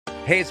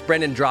Hey, it's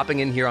Brendan dropping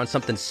in here on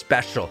something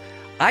special.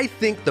 I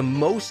think the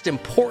most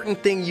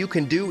important thing you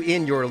can do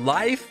in your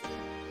life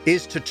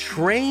is to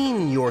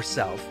train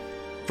yourself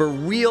for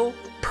real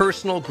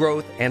personal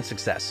growth and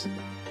success.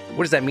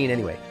 What does that mean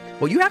anyway?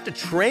 Well, you have to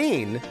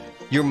train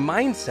your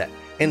mindset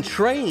and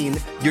train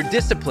your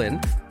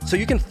discipline so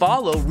you can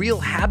follow real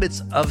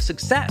habits of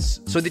success,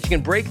 so that you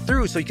can break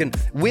through, so you can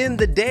win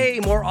the day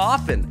more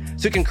often,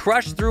 so you can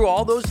crush through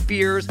all those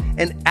fears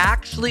and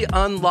actually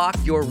unlock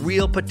your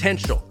real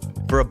potential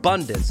for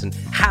abundance and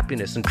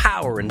happiness and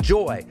power and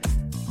joy.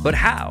 But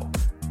how?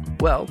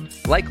 Well,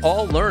 like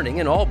all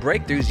learning and all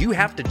breakthroughs, you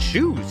have to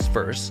choose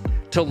first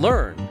to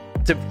learn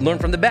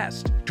from the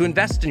best, to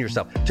invest in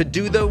yourself, to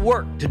do the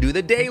work, to do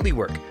the daily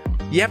work.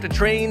 You have to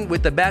train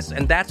with the best,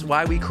 and that's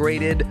why we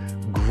created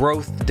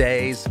Growth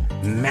Day's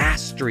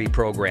Mastery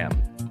Program.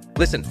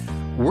 Listen,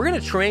 we're going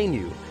to train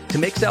you to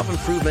make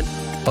self-improvement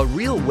a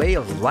real way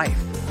of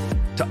life,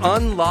 to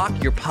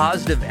unlock your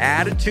positive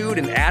attitude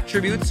and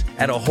attributes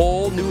at a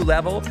whole new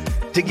level,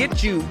 to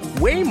get you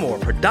way more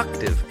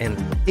productive and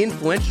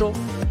influential,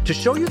 to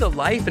show you the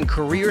life and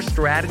career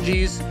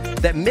strategies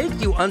that make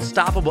you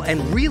unstoppable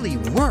and really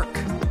work.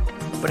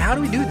 But how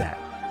do we do that?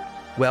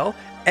 Well,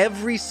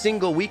 every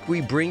single week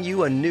we bring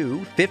you a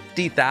new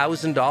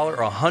 $50,000 or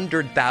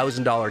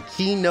 $100,000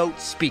 keynote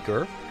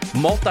speaker,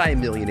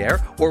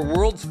 multimillionaire, or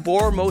world's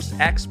foremost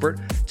expert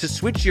to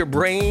switch your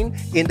brain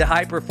into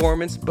high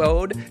performance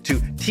mode,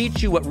 to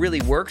teach you what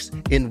really works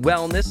in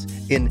wellness,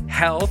 in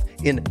health,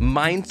 in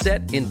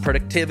mindset, in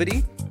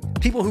productivity.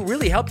 People who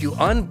really help you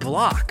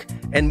unblock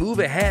and move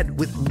ahead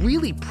with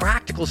really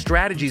practical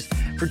strategies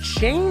for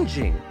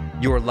changing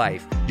your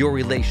life, your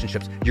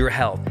relationships, your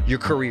health, your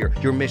career,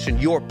 your mission,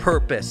 your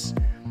purpose.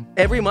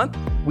 Every month,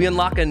 we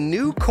unlock a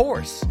new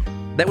course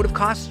that would have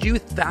cost you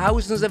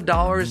thousands of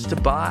dollars to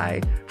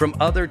buy from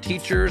other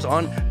teachers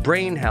on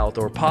brain health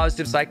or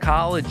positive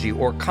psychology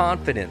or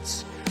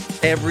confidence.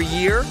 Every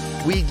year,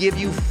 we give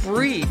you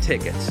free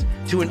tickets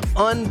to an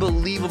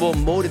unbelievable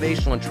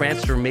motivational and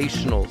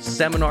transformational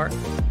seminar.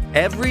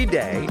 Every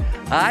day,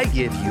 I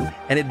give you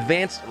an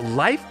advanced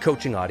life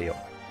coaching audio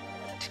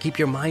to keep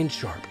your mind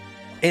sharp,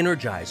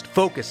 energized,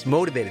 focused,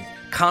 motivated,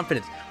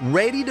 confident,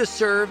 ready to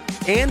serve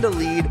and to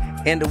lead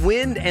and to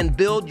win and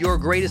build your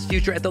greatest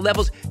future at the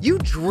levels you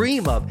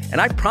dream of. And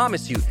I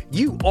promise you,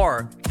 you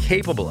are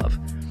capable of.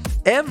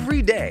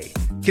 Every day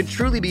can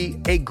truly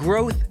be a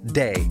growth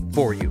day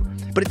for you.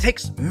 But it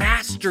takes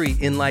mastery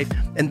in life,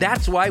 and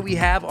that's why we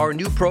have our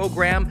new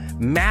program,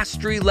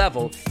 Mastery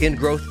Level in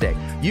Growth Day.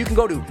 You can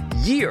go to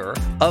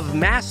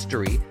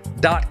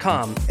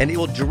yearofmastery.com, and it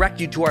will direct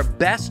you to our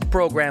best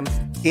program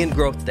in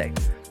Growth Day.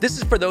 This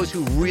is for those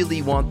who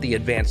really want the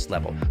advanced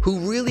level, who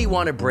really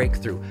want to break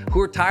through,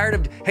 who are tired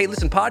of, hey,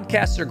 listen,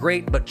 podcasts are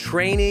great, but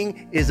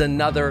training is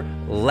another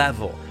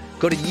level.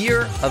 Go to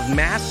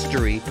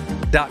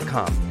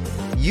yearofmastery.com.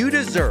 You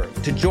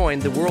deserve to join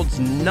the world's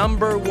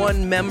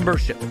 #1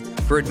 membership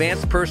for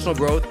advanced personal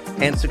growth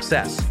and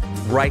success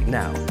right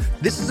now.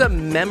 This is a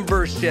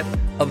membership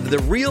of the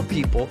real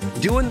people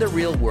doing the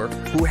real work,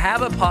 who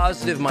have a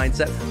positive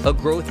mindset, a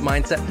growth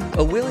mindset,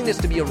 a willingness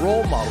to be a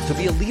role model, to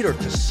be a leader,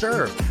 to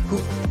serve, who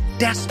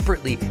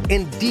desperately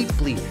and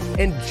deeply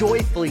and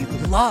joyfully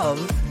love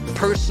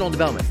personal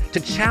development, to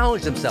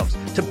challenge themselves,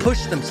 to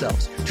push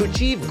themselves, to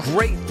achieve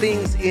great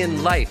things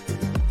in life.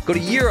 Go to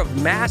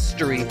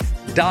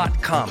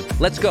yearofmastery.com.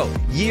 Let's go.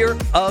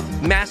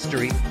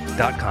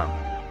 yearofmastery.com.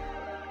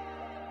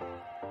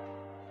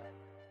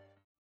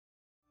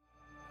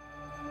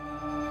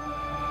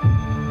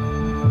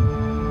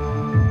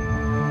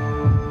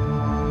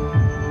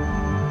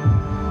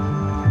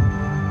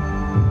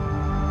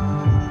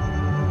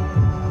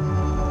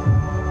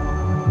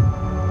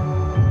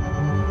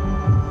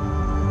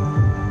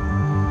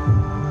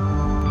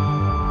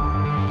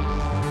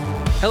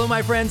 Hello,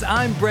 my friends.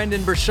 I'm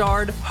Brendon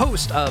Burchard,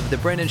 host of The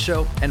Brendan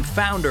Show and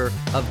founder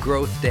of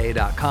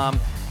GrowthDay.com,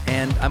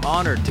 and I'm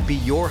honored to be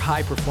your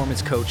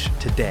high-performance coach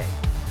today.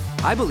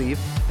 I believe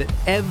that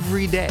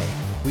every day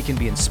we can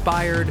be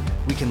inspired,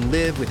 we can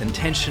live with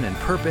intention and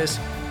purpose,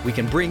 we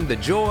can bring the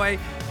joy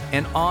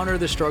and honor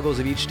the struggles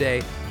of each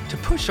day to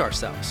push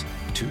ourselves,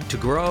 to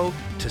grow,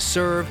 to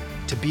serve,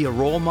 to be a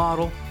role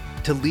model,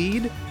 to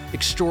lead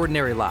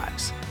extraordinary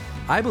lives.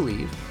 I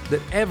believe that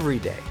every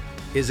day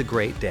is a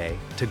great day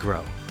to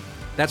grow.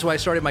 That's why I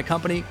started my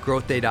company,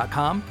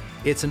 GrowthDay.com.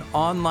 It's an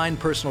online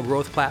personal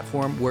growth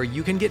platform where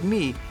you can get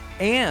me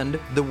and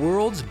the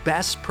world's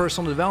best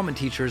personal development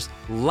teachers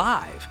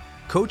live,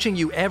 coaching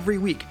you every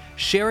week,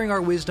 sharing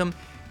our wisdom,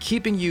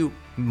 keeping you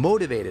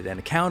motivated and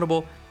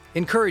accountable,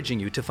 encouraging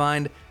you to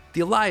find the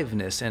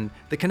aliveness and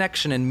the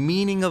connection and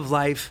meaning of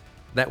life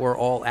that we're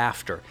all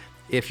after.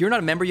 If you're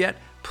not a member yet,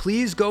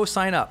 please go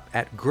sign up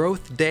at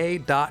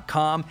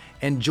GrowthDay.com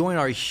and join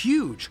our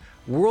huge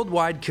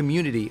worldwide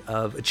community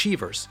of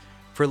achievers.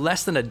 For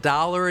less than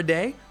 $1 a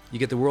day, you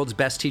get the world's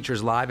best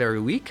teachers live every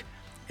week.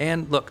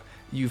 And look,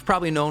 you've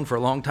probably known for a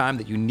long time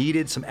that you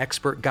needed some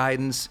expert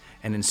guidance,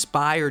 an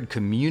inspired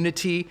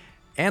community,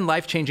 and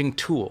life-changing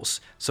tools.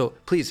 So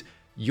please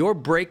Your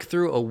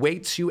breakthrough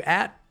awaits you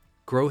at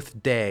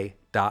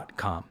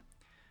growthday.com.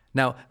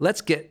 Now,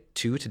 let's get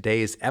to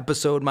today's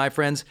episode, my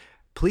friends.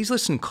 Please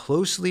listen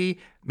closely.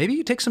 Maybe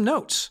you take some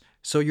notes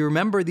so you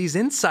remember these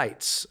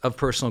insights of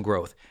personal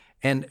growth.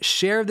 And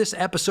share this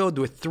episode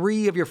with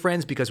 3 of your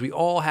friends, because we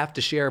all have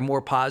to share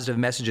more positive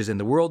messages in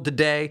the world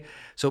today.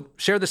 So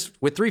share this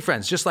with 3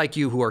 friends just like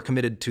you who are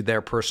committed to their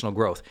personal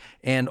growth.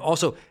 And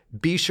also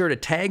be sure to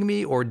tag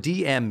me or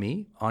DM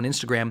me on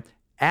Instagram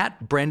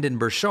at Brendon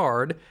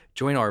Burchard.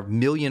 Join our 1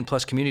 million+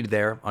 community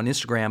there on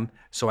Instagram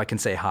so I can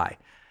say hi.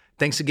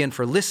 Thanks again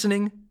for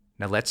listening.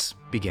 Now let's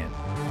begin.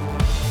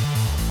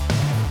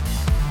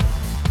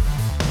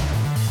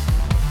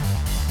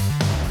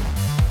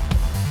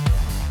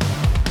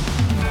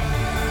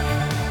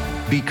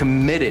 Be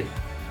committed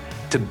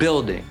to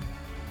building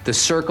the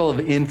circle of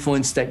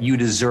influence that you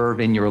deserve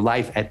in your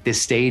life at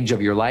this stage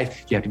of your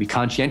life. You have to be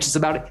conscientious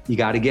about it. You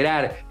got to get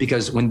at it,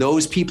 because when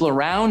those people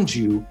around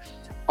you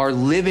are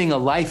living a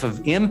life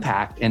of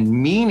impact and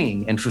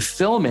meaning and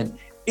fulfillment,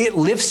 it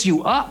lifts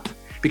you up,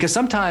 because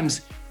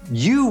sometimes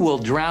you will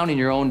drown in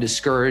your own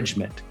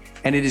discouragement.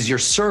 And it is your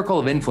circle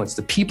of influence,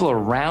 the people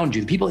around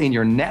you, the people in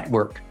your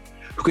network,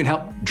 who can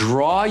help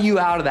draw you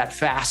out of that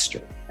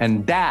faster.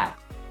 And that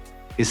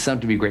is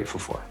something to be grateful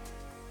for.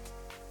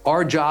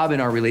 Our job in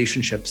our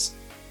relationships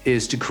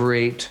is to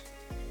create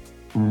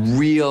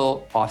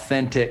real,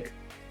 authentic,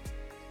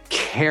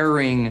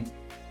 caring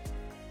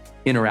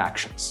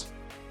interactions.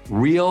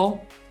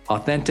 Real,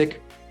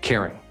 authentic,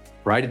 caring.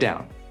 Write it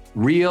down.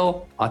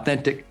 Real,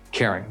 authentic,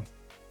 caring.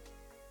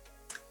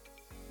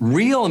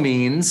 Real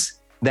means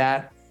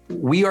that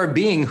we are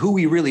being who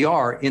we really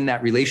are in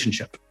that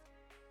relationship,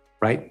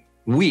 right?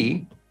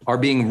 We are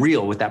being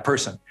real with that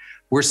person.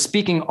 We're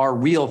speaking our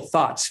real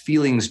thoughts,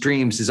 feelings,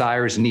 dreams,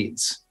 desires,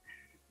 needs.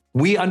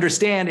 We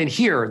understand and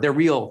hear their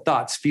real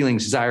thoughts,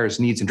 feelings, desires,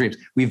 needs, and dreams.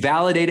 We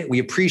validate it, we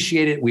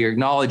appreciate it, we are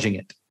acknowledging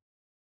it.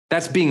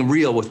 That's being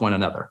real with one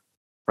another,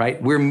 right?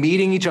 We're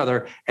meeting each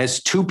other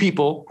as 2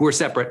 people who are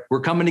separate.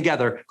 We're coming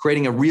together,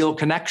 creating a real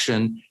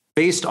connection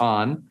based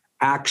on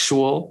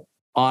actual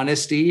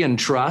honesty and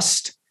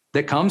trust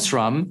that comes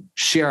from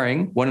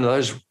sharing one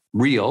another's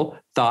real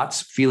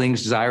thoughts,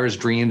 feelings, desires,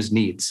 dreams,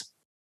 needs.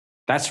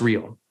 That's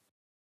real.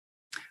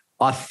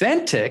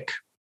 Authentic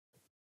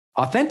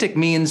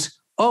means,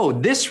 oh,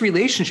 this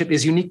relationship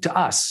is unique to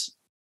us.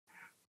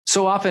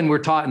 So often we're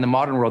taught in the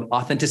modern world,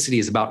 authenticity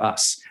is about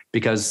us,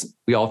 because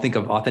we all think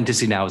of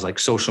authenticity now as like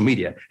social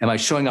media. Am I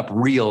showing up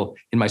real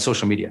in my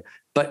social media?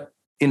 But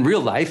in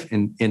real life,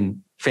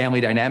 in family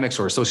dynamics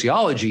or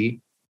sociology,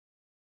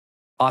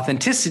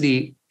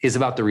 authenticity is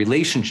about the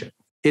relationship.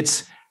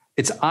 It's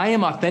I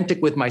am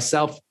authentic with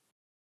myself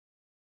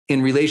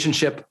in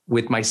relationship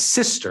with my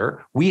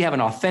sister. We have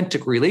an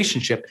authentic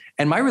relationship,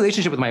 and my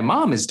relationship with my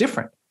mom is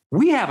different.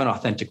 We have an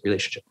authentic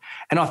relationship.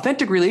 An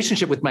authentic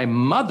relationship with my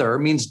mother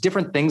means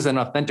different things than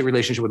an authentic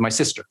relationship with my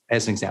sister,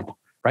 as an example,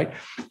 right?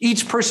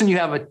 Each person, you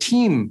have a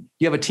team.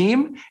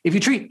 If you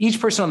treat each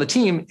person on the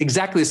team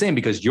exactly the same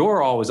because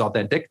you're always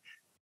authentic,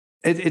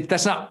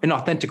 that's not an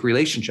authentic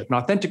relationship. An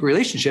authentic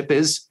relationship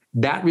is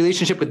that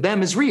relationship with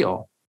them is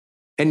real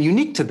and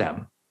unique to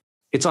them.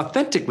 It's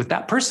authentic with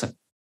that person.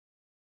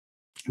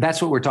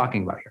 That's what we're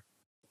talking about here.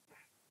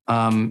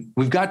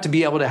 We've got to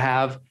be able to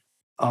have,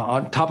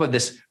 on top of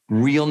this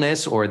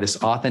realness or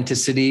this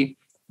authenticity,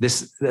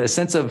 this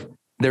sense of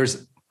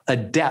there's a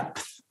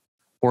depth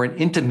or an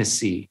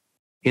intimacy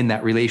in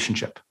that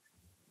relationship.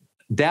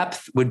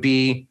 Depth would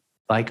be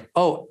like,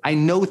 oh, I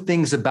know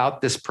things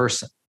about this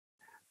person.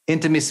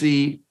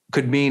 Intimacy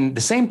could mean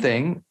the same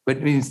thing, but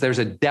it means there's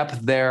a depth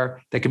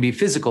there that can be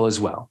physical as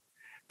well.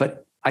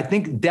 But I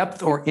think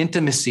depth or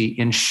intimacy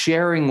in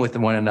sharing with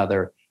one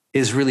another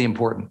is really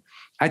important.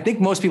 I think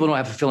most people don't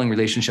have fulfilling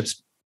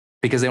relationships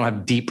because they don't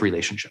have deep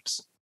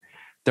relationships.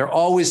 They're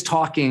always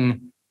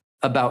talking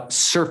about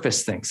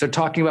surface things. They're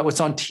talking about what's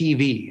on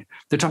TV.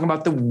 They're talking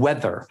about the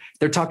weather.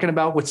 They're talking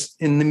about what's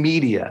in the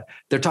media.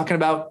 They're talking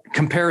about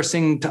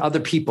comparison to other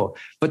people,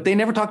 but they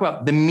never talk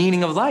about the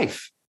meaning of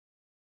life.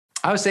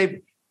 I would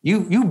say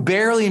you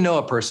barely know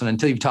a person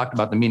until you've talked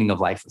about the meaning of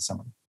life with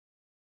someone.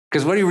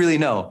 Because what do you really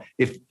know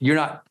if you're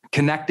not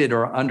connected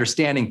or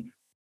understanding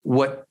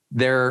what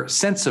their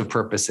sense of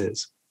purpose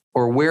is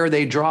or where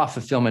they draw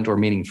fulfillment or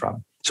meaning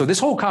from? So this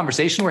whole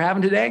conversation we're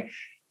having today,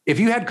 if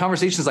you had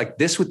conversations like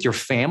this with your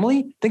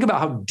family, think about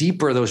how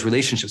deeper those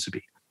relationships would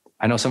be.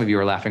 I know some of you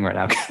are laughing right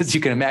now because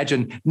you can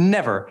imagine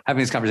never having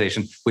this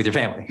conversation with your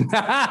family.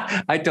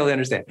 I totally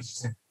understand.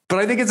 But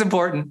I think it's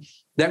important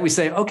that we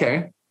say,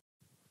 okay,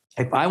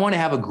 if I want to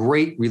have a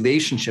great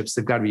relationships,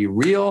 they've got to be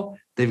real.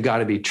 They've got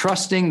to be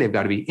trusting. They've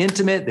got to be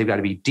intimate. They've got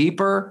to be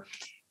deeper.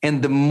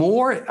 And the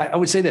more, I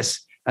would say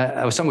this,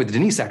 I was talking with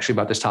Denise actually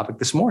about this topic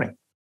this morning.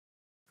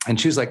 And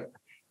she was like,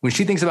 when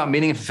she thinks about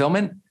meaning and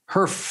fulfillment,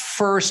 her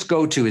first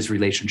go-to is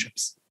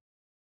relationships.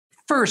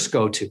 First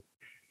go-to.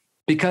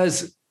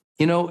 Because,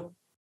 you know,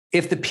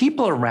 if the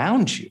people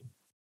around you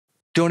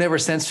don't ever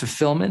sense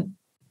fulfillment,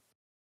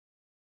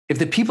 if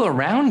the people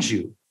around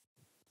you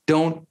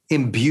don't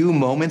imbue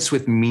moments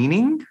with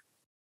meaning,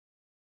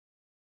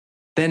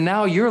 then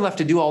now you're left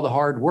to do all the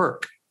hard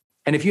work.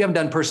 And if you haven't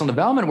done personal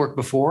development work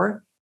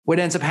before, what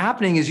ends up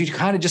happening is you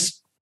kind of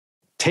just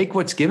take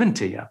what's given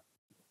to you.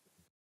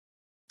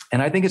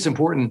 And I think it's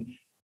important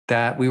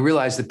that we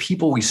realize the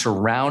people we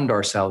surround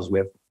ourselves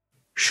with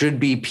should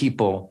be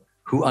people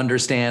who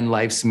understand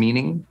life's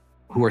meaning,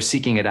 who are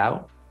seeking it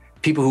out,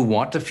 people who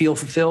want to feel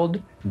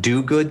fulfilled,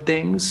 do good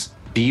things,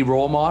 be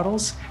role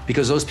models,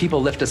 because those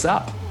people lift us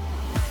up.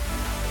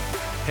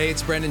 Hey,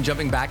 it's Brandon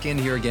jumping back in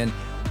here again.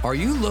 Are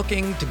you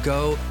looking to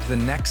go to the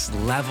next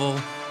level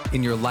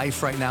in your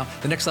life right now?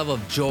 The next level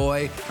of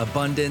joy,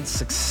 abundance,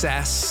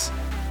 success?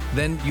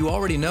 Then you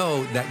already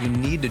know that you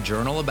need to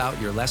journal about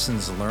your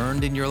lessons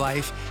learned in your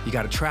life. You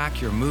got to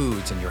track your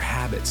moods and your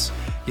habits.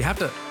 You have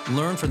to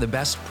learn from the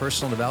best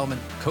personal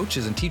development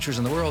coaches and teachers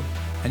in the world.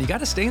 And you got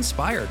to stay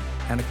inspired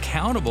and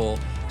accountable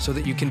so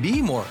that you can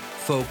be more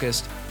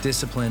focused,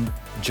 disciplined,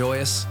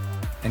 joyous,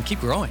 and keep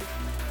growing.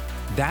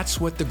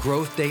 That's what the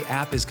Growth Day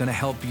app is going to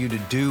help you to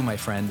do, my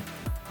friend.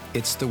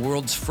 It's the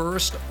world's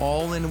first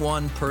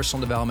all-in-one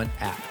personal development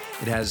app.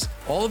 It has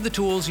all of the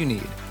tools you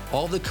need,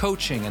 all the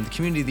coaching and the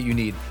community that you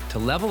need to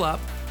level up,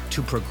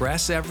 to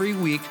progress every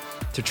week,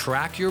 to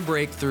track your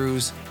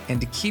breakthroughs, and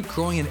to keep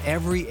growing in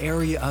every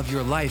area of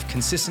your life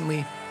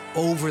consistently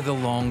over the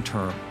long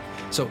term.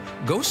 So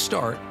go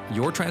start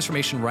your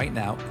transformation right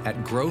now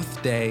at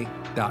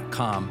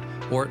growthday.com,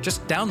 or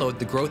just download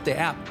the Growth Day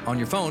app on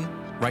your phone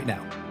right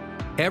now.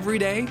 Every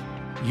day,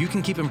 you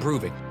can keep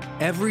improving.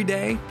 Every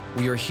day,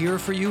 we are here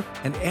for you,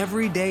 and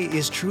every day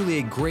is truly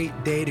a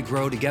great day to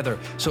grow together.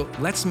 So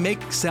let's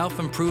make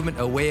self-improvement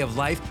a way of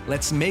life.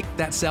 Let's make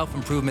that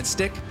self-improvement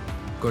stick.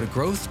 Go to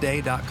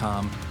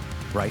growthday.com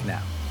right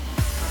now.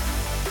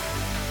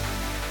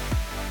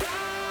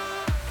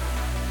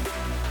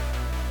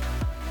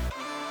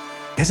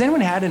 Has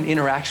anyone had an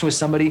interaction with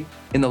somebody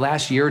in the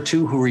last year or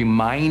two who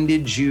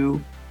reminded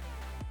you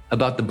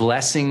about the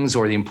blessings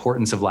or the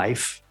importance of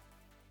life?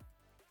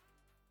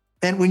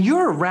 And when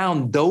you're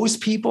around those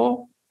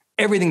people,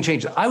 everything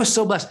changes. I was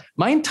so blessed.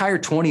 My entire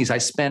 20s I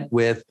spent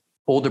with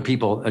older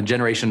people, a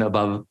generation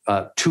above,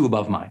 two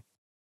above mine.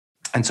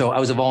 And so I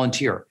was a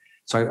volunteer.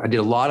 So I did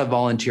a lot of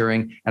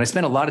volunteering, and I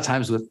spent a lot of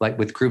times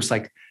with groups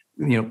like,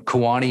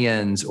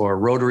 Kiwanians or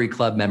Rotary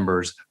Club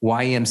members,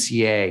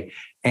 YMCA.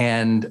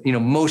 And,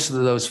 most of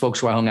those folks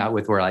who I hung out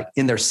with were like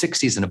in their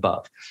 60s and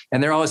above.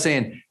 And they're always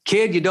saying,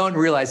 kid, you don't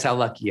realize how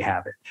lucky you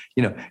have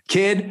it.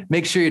 Kid,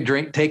 make sure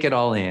you take it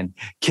all in.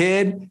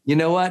 Kid, you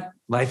know what?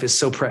 Life is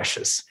so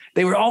precious.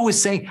 They were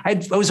always saying, I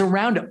was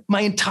around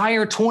my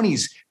entire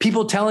 20s,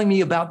 people telling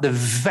me about the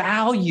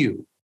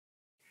value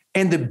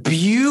and the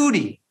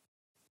beauty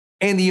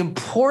and the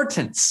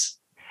importance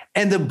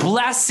and the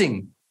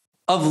blessing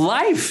of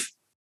life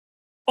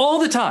all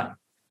the time.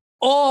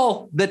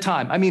 All the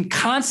time. I mean,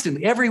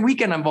 constantly, every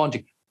weekend I'm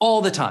volunteering,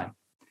 all the time.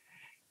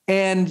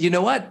 And you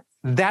know what?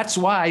 That's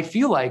why I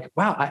feel like,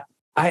 wow,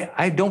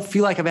 I don't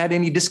feel like I've had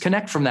any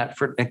disconnect from that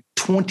for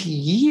 20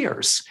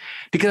 years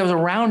because I was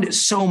around it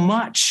so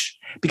much.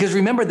 Because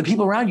remember, the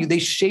people around you, they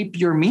shape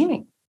your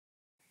meaning.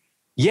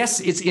 Yes,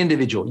 it's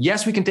individual.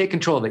 Yes, we can take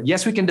control of it.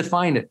 Yes, we can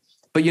define it.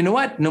 But you know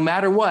what? No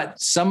matter what,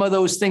 some of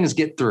those things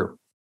get through.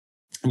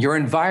 Your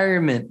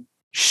environment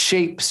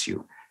shapes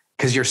you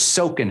because you're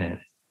soaking in it.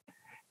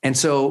 And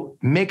so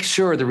make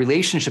sure the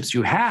relationships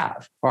you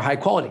have are high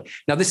quality.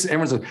 Now,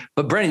 everyone's like,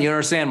 but Brendan, you don't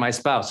understand my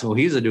spouse. Well,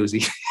 he's a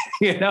doozy,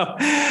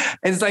 And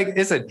it's like,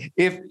 listen,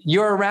 if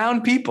you're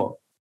around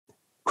people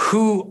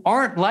who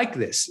aren't like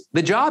this,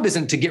 the job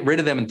isn't to get rid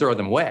of them and throw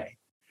them away.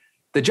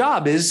 The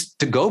job is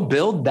to go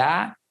build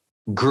that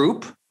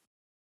group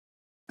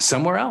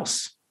somewhere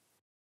else,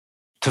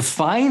 to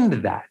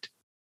find that,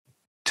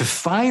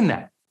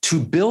 to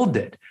build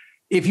it.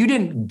 If you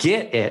didn't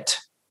get it,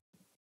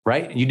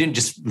 right? You didn't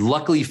just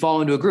luckily fall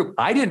into a group.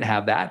 I didn't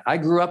have that. I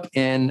grew up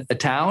in a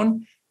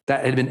town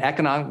that had been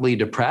economically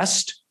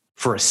depressed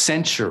for a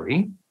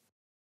century.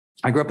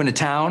 I grew up in a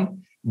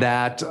town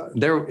that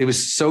it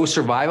was so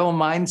survival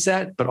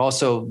mindset, but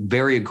also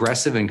very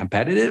aggressive and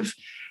competitive.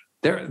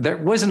 There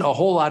wasn't a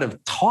whole lot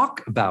of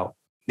talk about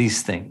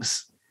these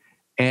things.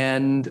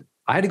 And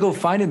I had to go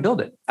find and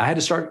build it. I had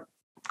to start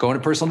going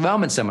to personal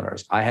development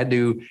seminars. I had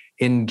to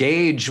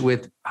engage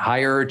with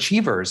higher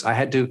achievers. I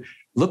had to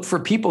look for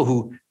people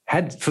who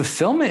had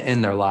fulfillment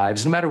in their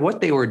lives, no matter what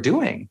they were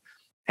doing.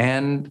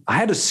 And I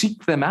had to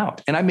seek them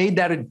out. And I made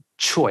that a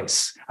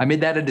choice. I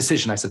made that a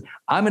decision. I said,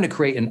 I'm going to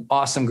create an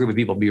awesome group of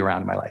people to be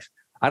around in my life.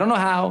 I don't know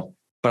how,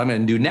 but I'm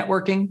going to do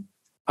networking.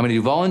 I'm going to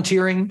do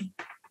volunteering.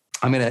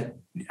 I'm going to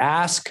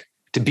ask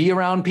to be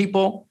around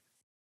people,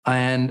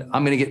 and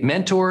I'm going to get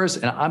mentors.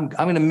 And I'm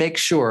going to make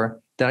sure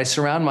that I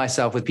surround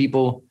myself with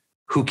people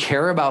who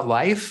care about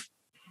life,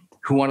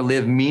 who want to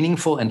live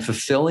meaningful and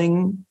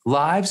fulfilling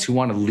lives, who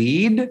want to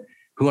lead,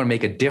 who want to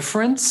make a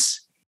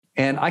difference.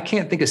 And I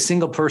can't think of a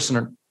single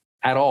person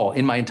at all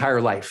in my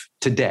entire life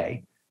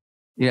today.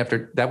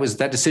 After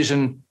that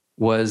decision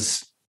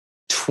was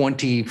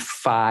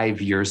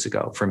 25 years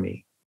ago for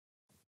me.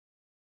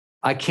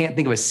 I can't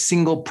think of a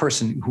single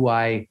person who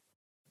I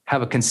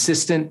have a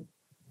consistent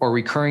or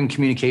recurring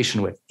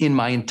communication with in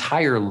my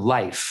entire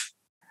life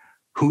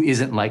who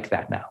isn't like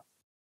that now.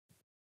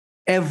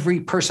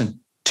 Every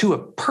person, to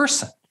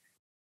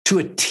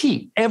a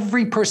T,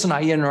 every person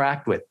I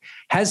interact with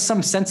has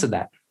some sense of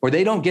that, or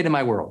they don't get in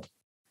my world.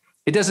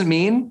 It doesn't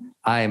mean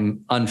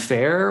I'm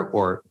unfair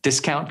or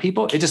discount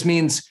people. It just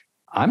means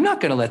I'm not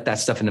going to let that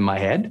stuff into my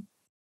head.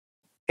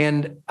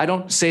 And I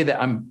don't say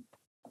that I'm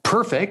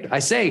perfect. I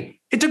say,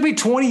 it took me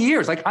 20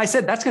 years. Like I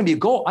said, that's going to be a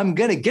goal. I'm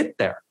going to get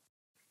there.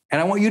 And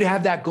I want you to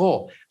have that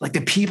goal. Like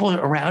the people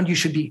around you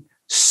should be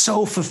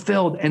so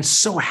fulfilled and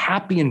so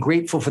happy and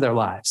grateful for their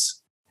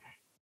lives.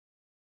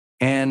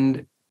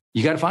 And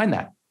you got to find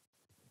that.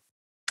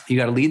 You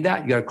got to lead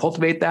that. You got to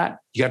cultivate that.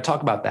 You got to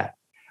talk about that.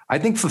 I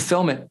think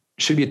fulfillment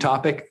should be a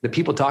topic that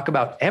people talk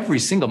about every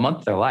single month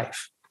of their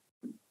life.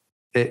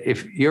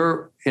 If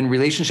you're in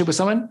relationship with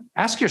someone,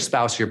 ask your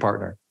spouse or your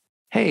partner,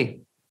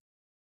 hey,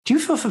 do you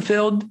feel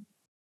fulfilled?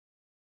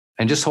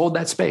 And just hold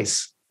that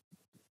space.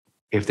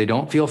 If they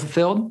don't feel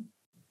fulfilled,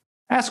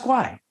 ask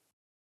why.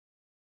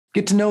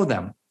 Get to know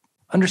them.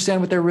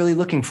 Understand what they're really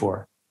looking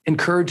for.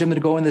 Encourage them to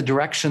go in the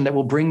direction that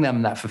will bring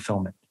them that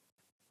fulfillment.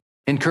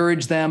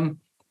 Encourage them,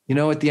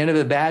 at the end of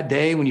a bad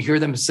day, when you hear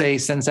them say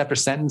sentence after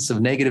sentence of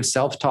negative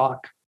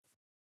self-talk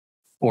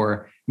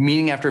or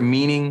meaning after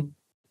meaning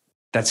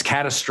that's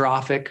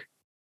catastrophic,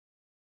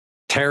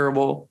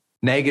 terrible,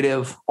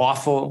 negative,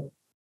 awful,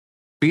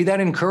 be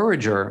that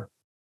encourager.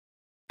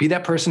 Be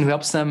that person who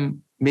helps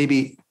them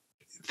maybe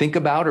think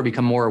about or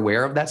become more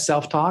aware of that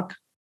self-talk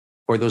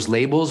or those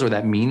labels or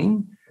that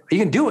meaning. You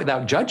can do it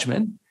without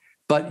judgment,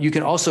 but you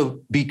can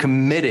also be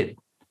committed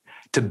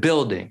to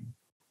building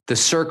the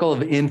circle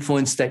of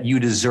influence that you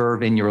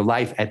deserve in your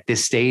life at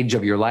this stage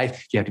of your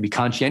life. You have to be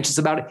conscientious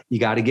about it. You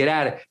got to get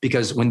at it,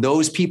 because when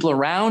those people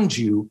around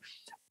you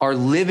are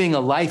living a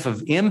life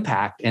of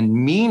impact and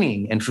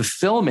meaning and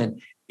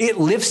fulfillment, it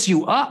lifts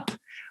you up.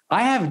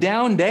 I have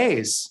down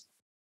days.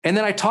 And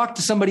then I talk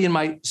to somebody in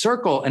my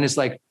circle and it's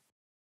like,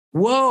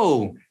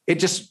 whoa, it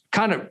just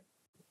kind of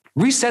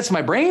resets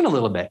my brain a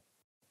little bit.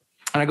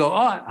 And I go,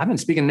 oh, I've been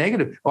speaking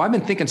negative. Oh, I've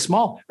been thinking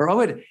small. Or,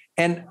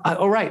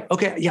 right.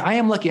 Okay. Yeah, I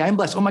am lucky. I am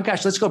blessed. Oh my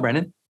gosh, let's go,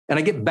 Brendan. And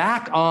I get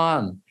back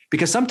on,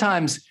 because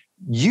sometimes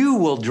you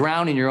will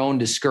drown in your own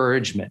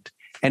discouragement.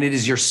 And it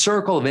is your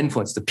circle of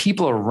influence, the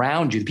people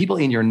around you, the people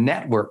in your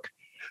network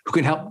who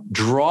can help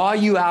draw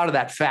you out of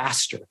that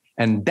faster.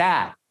 And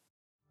that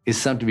is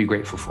something to be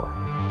grateful for.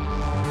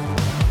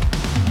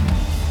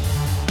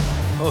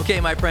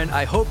 Okay, my friend,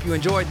 I hope you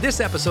enjoyed this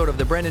episode of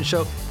The Brendan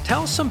Show.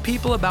 Tell some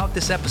people about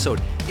this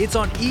episode. It's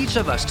on each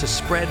of us to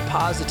spread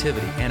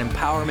positivity and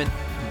empowerment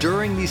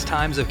during these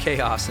times of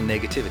chaos and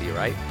negativity,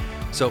 right?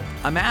 So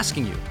I'm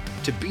asking you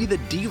to be the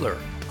dealer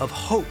of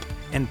hope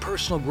and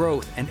personal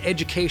growth and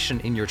education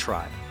in your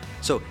tribe.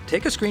 So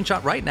take a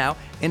screenshot right now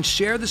and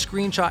share the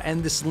screenshot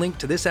and this link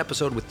to this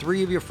episode with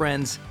 3 of your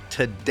friends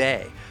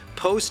today.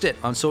 Post it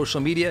on social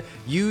media.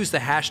 Use the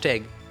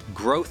hashtag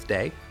Growth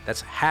Day.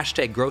 That's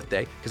hashtag Growth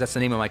Day, because that's the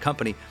name of my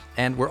company.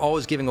 And we're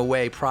always giving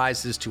away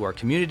prizes to our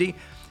community.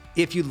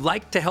 If you'd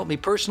like to help me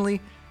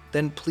personally,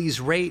 then please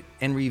rate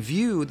and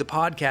review the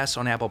podcast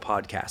on Apple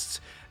Podcasts.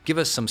 Give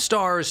us some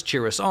stars,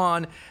 cheer us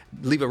on,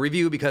 leave a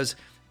review, because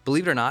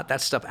believe it or not,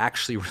 that stuff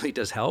actually really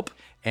does help.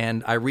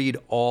 And I read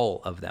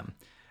all of them.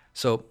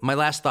 So my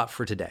last thought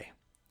for today,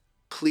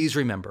 please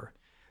remember,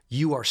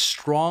 you are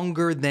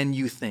stronger than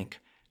you think,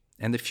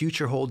 and the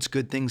future holds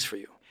good things for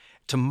you.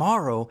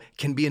 Tomorrow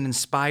can be an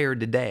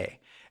inspired day.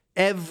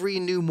 Every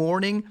new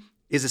morning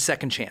is a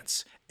second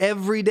chance.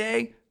 Every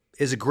day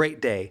is a great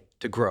day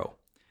to grow.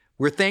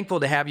 We're thankful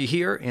to have you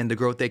here in the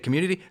Growth Day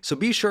community, so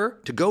be sure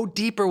to go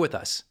deeper with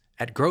us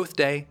at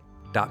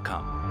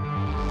growthday.com.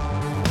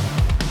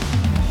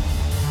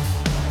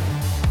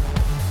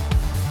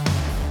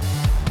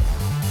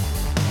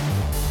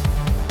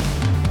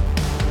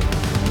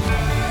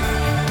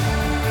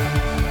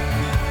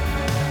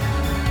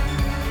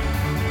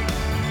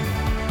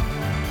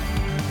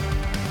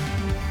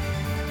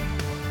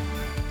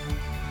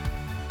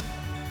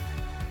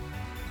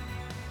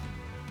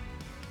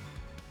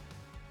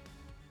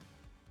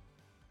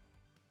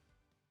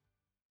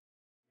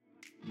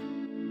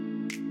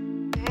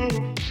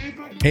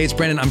 Hey, it's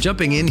Brendan. I'm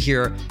jumping in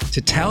here to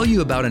tell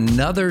you about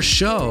another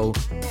show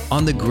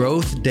on the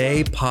Growth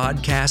Day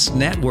Podcast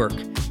Network.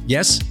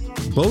 Yes,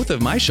 both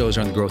of my shows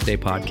are on the Growth Day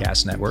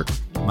Podcast Network.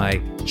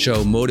 My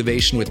show,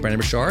 Motivation with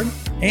Brendon Burchard,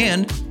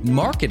 and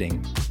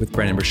Marketing with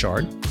Brendon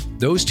Burchard.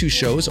 Those 2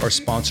 shows are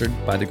sponsored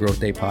by the Growth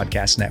Day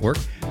Podcast Network,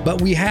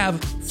 but we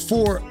have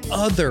 4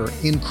 other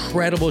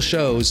incredible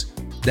shows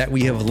that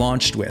we have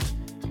launched with.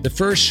 The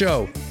first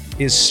show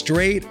is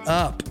Straight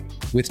Up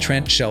with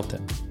Trent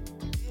Shelton.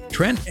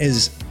 Trent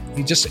is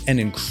just an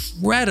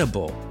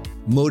incredible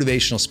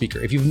motivational speaker.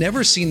 If you've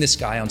never seen this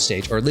guy on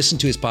stage or listened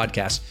to his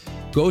podcast,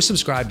 go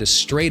subscribe to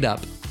Straight Up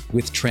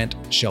with Trent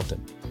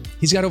Shelton.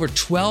 He's got over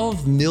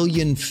 12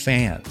 million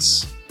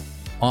fans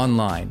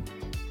online.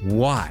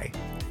 Why?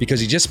 Because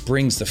he just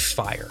brings the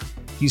fire.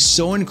 He's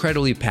so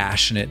incredibly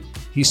passionate.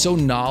 He's so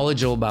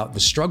knowledgeable about the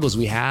struggles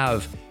we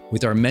have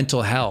with our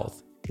mental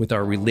health with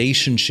our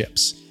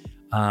relationships.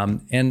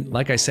 And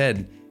like I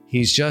said,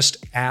 he's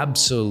just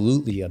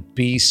absolutely a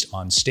beast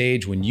on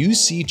stage. When you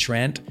see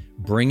Trent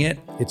bring it,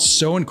 it's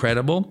so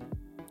incredible.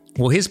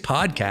 Well, his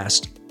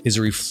podcast is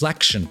a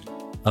reflection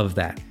of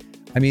that.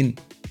 I mean,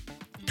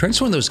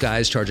 Trent's one of those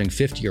guys charging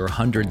 $50,000 or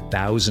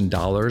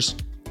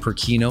 $100,000 per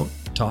keynote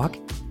talk,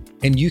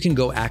 and you can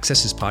go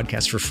access his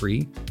podcast for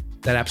free.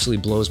 That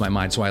absolutely blows my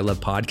mind. That's why I love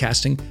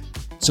podcasting.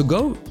 So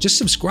go just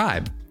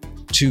subscribe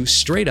to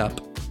Straight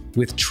Up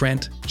with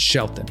Trent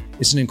Shelton.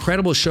 It's an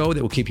incredible show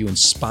that will keep you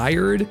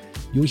inspired.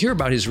 You'll hear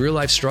about his real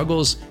life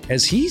struggles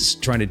as he's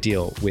trying to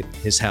deal with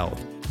his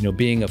health. You know,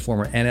 being a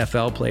former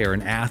NFL player,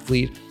 an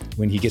athlete,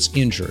 when he gets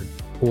injured,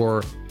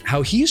 or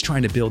how he's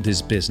trying to build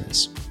his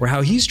business, or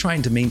how he's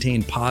trying to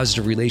maintain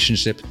positive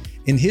relationship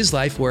in his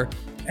life where,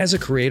 as a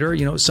creator,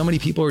 you know, so many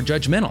people are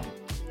judgmental.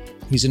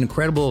 He's an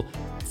incredible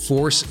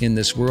force in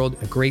this world,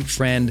 a great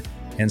friend,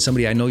 and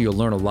somebody I know you'll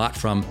learn a lot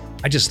from.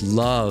 I just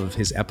love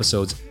his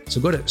episodes. So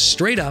go to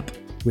Straight Up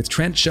with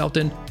Trent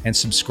Shelton and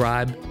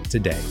subscribe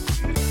today.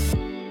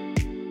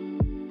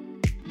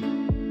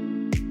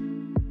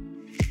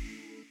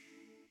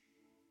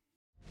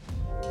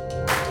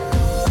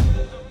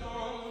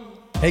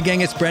 Hey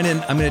gang, it's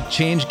Brendan. I'm going to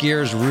change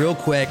gears real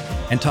quick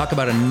and talk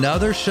about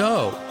another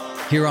show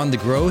here on the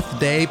Growth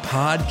Day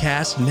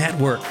Podcast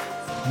Network.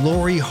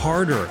 Lori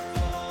Harder.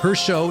 Her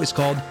show is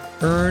called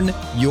Earn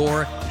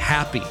Your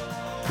Happy.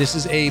 This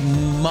is a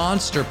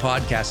monster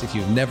podcast if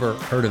you've never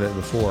heard of it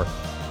before.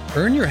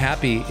 Earn Your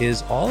Happy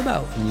is all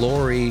about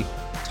Lori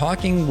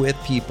talking with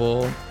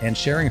people and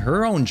sharing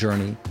her own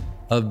journey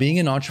of being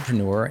an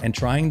entrepreneur and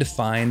trying to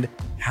find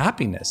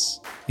happiness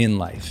in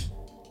life.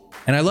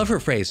 And I love her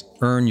phrase,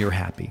 earn your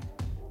happy.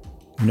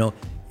 You know,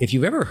 if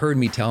you've ever heard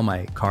me tell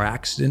my car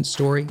accident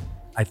story,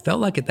 I felt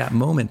like at that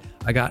moment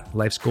I got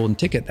life's golden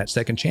ticket, that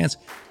second chance,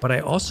 but I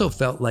also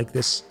felt like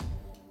this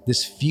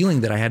feeling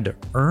that I had to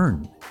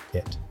earn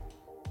it,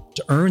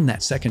 to earn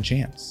that second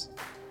chance.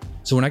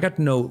 So when I got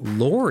to know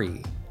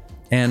Lori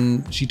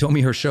and she told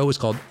me her show was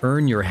called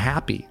Earn Your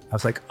Happy, I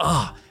was like,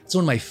 it's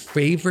one of my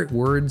favorite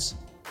words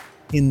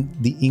in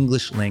the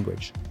English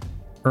language,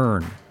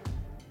 earn.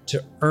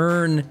 To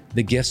earn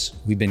the gifts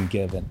we've been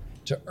given,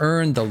 to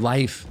earn the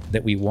life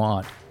that we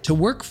want, to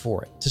work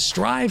for it, to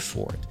strive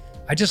for it.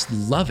 I just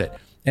love it.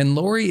 And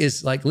Lori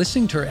is like,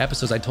 listening to her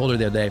episodes, I told her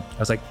the other day, I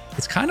was like,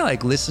 it's kind of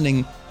like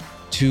listening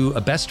to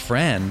a best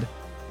friend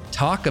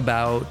talk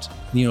about,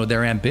 you know,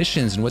 their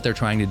ambitions and what they're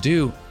trying to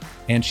do.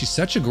 And she's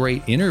such a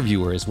great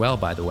interviewer as well,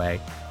 by the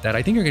way, that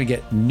I think you're going to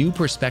get new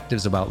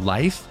perspectives about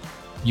life.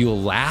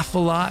 You'll laugh a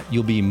lot,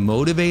 you'll be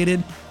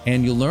motivated,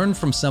 and you'll learn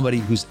from somebody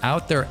who's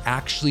out there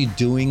actually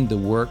doing the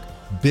work,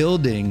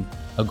 building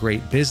a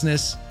great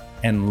business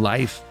and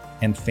life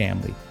and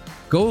family.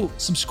 Go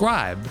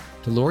subscribe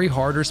to Lori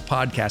Harder's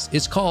podcast.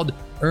 It's called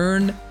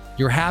Earn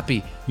Your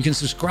Happy. You can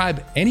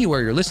subscribe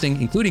anywhere you're listening,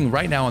 including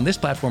right now on this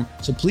platform.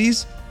 So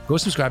please go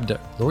subscribe to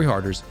Lori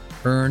Harder's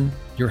Earn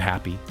Your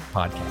Happy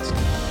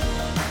podcast.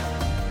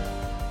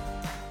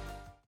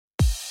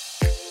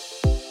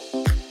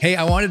 Hey,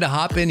 I wanted to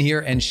hop in here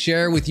and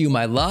share with you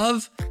my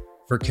love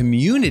for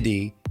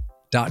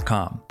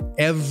Community.com.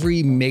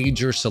 Every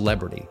major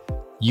celebrity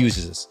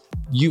uses this.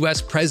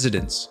 US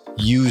presidents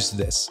use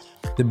this.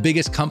 The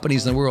biggest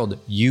companies in the world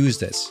use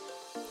this.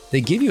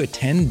 They give you a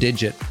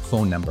 10-digit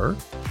phone number,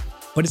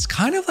 but it's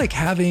kind of like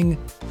having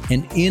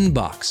an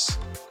inbox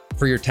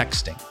for your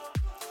texting.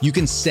 You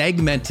can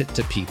segment it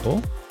to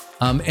people,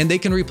 and they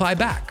can reply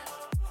back.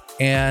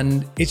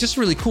 And it's just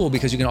really cool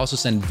because you can also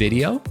send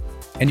video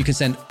and you can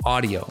send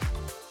audio.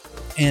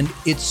 And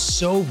it's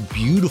so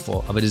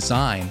beautiful of a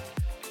design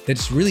that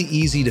it's really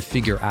easy to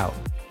figure out.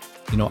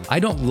 You know, I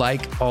don't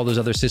like all those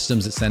other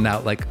systems that send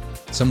out like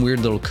some weird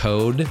little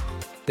code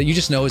that you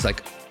just know is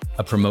like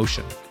a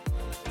promotion.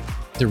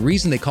 The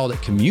reason they called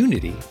it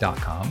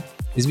Community.com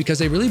is because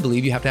they really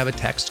believe you have to have a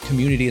text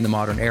community in the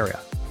modern era.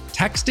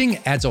 Texting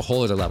adds a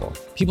whole other level.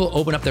 People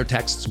open up their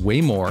texts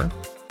way more.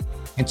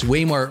 It's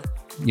way more,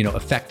 you know,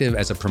 effective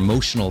as a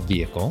promotional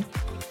vehicle.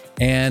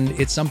 And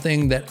it's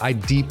something that I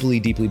deeply,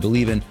 deeply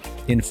believe in.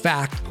 In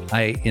fact,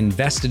 I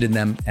invested in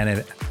them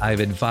and I've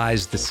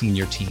advised the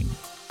senior team.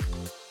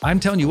 I'm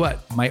telling you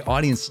what, my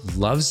audience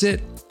loves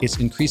it. It's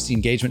increased the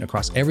engagement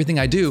across everything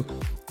I do.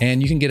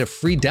 And you can get a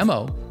free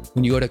demo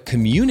when you go to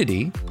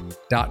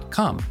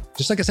community.com.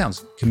 Just like it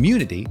sounds,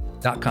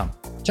 community.com.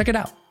 Check it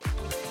out.